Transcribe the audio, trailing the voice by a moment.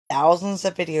thousands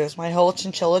of videos, my whole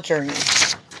chinchilla journey.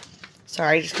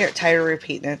 Sorry, I just get tired of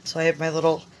repeating it, so I have my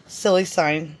little silly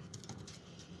sign.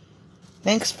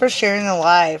 Thanks for sharing the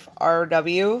live,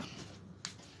 RW.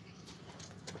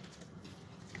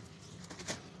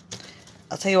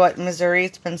 I'll tell you what, Missouri,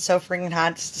 it's been so freaking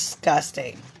hot, it's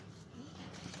disgusting.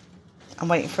 I'm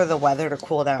waiting for the weather to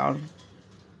cool down.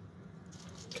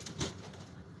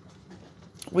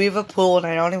 We have a pool, and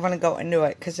I don't even want to go into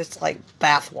it, because it's like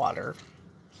bath water.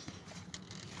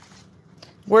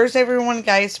 Where's everyone,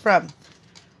 guys, from?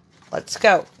 Let's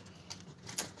go.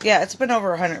 Yeah, it's been over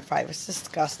 105. It's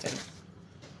disgusting.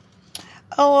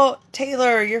 Oh,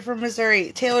 Taylor, you're from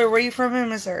Missouri. Taylor, where are you from in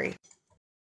Missouri?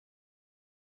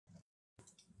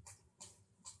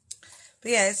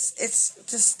 But yeah, it's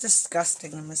just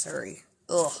disgusting in Missouri.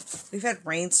 Ugh. We've had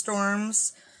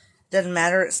rainstorms. Doesn't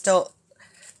matter. It's still...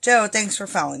 Joe, thanks for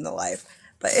following the live.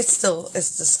 But it's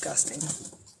disgusting.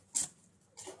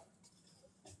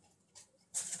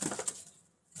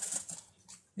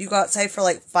 You go outside for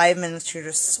like 5 minutes, you're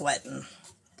just sweating.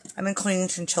 I've been cleaning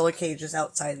chinchilla cages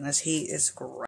outside, and this heat is gross.